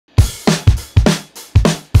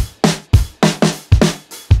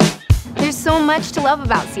so much to love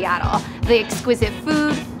about Seattle. The exquisite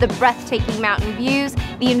food, the breathtaking mountain views,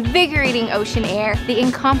 the invigorating ocean air, the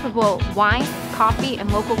incomparable wine, coffee,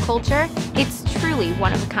 and local culture. It's truly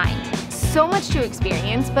one of a kind. So much to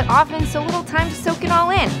experience, but often so little time to soak it all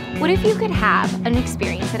in. What if you could have an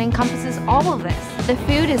experience that encompasses all of this? The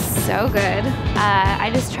food is so good. I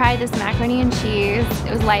just tried this macaroni and cheese.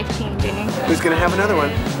 It was life-changing. Who's gonna have another one?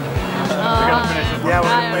 Yeah, we're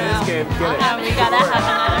gonna play this game. Get it. We gotta have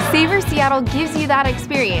another. Savor Seattle gives you that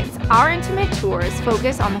experience. Our intimate tours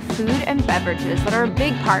focus on the food and beverages that are a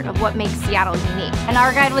big part of what makes Seattle unique. And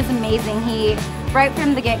our guide was amazing. Right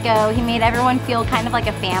from the get-go, he made everyone feel kind of like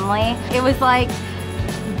a family. It was like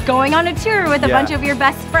going on a tour with a bunch of your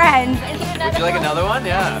best friends. Would you like another one?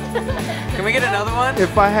 Yeah. Can we get another one?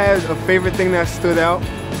 If I had a favorite thing that stood out,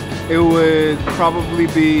 it would probably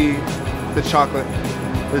be the chocolate.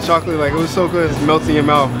 The chocolate, like, it was so good, it melts in your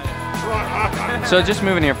mouth. So just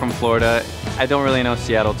moving here from Florida, I don't really know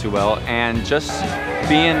Seattle too well, and just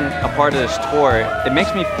being a part of this tour, it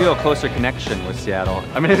makes me feel a closer connection with Seattle.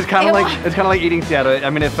 I mean, it's kind of like eating Seattle. I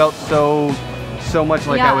mean, it felt so much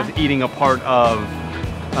like I was eating a part of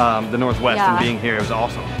the Northwest and being here. It was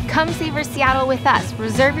awesome. Come savor Seattle with us.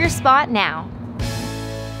 Reserve your spot now.